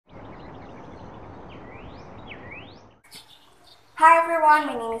Hi everyone,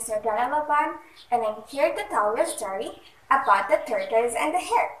 my name is Nordiana Lauban, and I'm here to tell you a story about the tortoise and the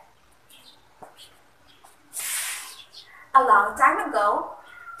hare. A long time ago,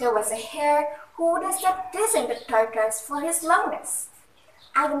 there was a hare who would stop teasing the tortoise for his slowness.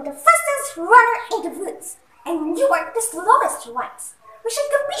 "I am the fastest runner in the woods, and you are the slowest ones. We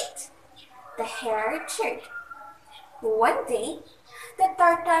should compete," the hare cheered. One day, the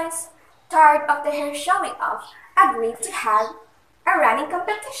tortoise, tired of the hare showing off, agreed to have a running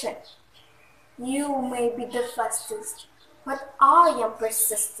competition. "You may be the fastest, but I am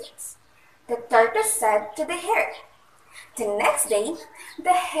persistent," the tortoise said to the hare. The next day,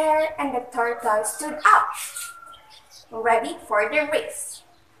 the hare and the tortoise stood out, ready for the race.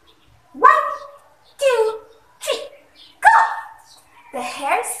 "1, 2, 3, go!" the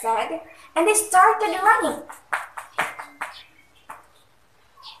hare said, and they started running.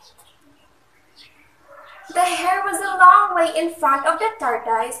 The hare was a long way in front of the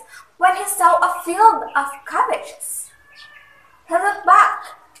tortoise when he saw a field of cabbages. He looked back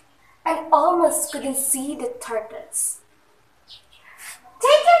and almost couldn't see the tortoise.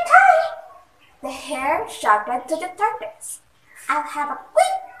 "Take your time," the hare shouted to the tortoise. "I'll have a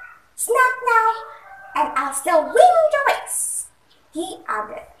quick snack now, and I'll still win the race," he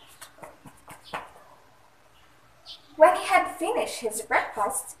added. When he had finished his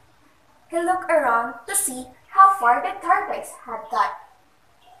breakfast, he looked around to see how far the tortoise had got.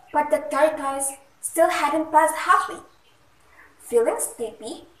 But the tortoise still hadn't passed halfway. Feeling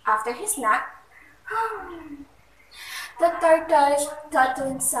sleepy after his nap, the tortoise thought to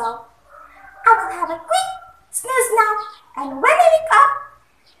himself, "I will have a quick snooze now, and when I wake up,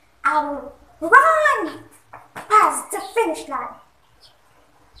 I will run past the finish line."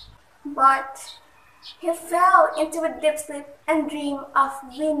 But he fell into a deep sleep and dreamed of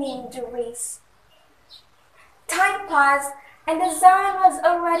winning the race. Time passed, and the sun was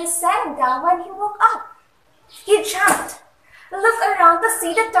already setting down when he woke up. He jumped, looked around to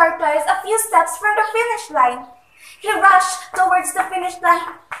see the tortoise a few steps from the finish line. He rushed towards the finish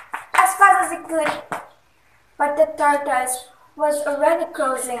line as fast as he could, but the tortoise was already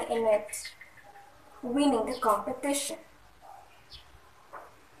closing in it, winning the competition.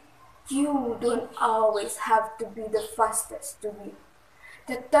 "You don't always have to be the fastest to win,"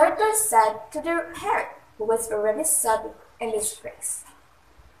 the tortoise said to the hare, who was already sobbing in disgrace.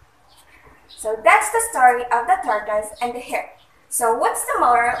 So that's the story of the tortoise and the hare. So what's the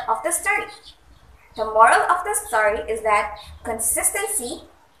moral of the story? The moral of the story is that consistency,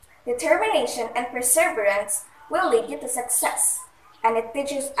 determination, and perseverance will lead you to success. And it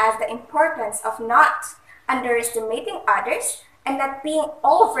teaches us the importance of not underestimating others and not being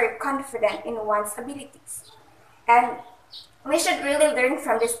overconfident in one's abilities. And we should really learn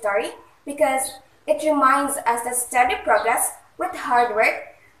from this story because it reminds us that steady progress with hard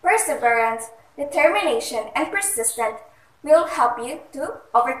work, perseverance, determination, and persistence will help you to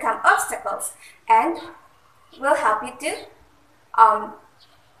overcome obstacles and will help you to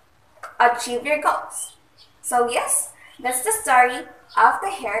achieve your goals. So yes, that's the story of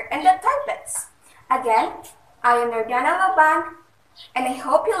the hare and the tortoise. Again, I am Nordiana Lauban, and I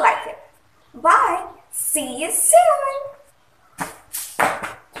hope you like it. Bye! See you soon!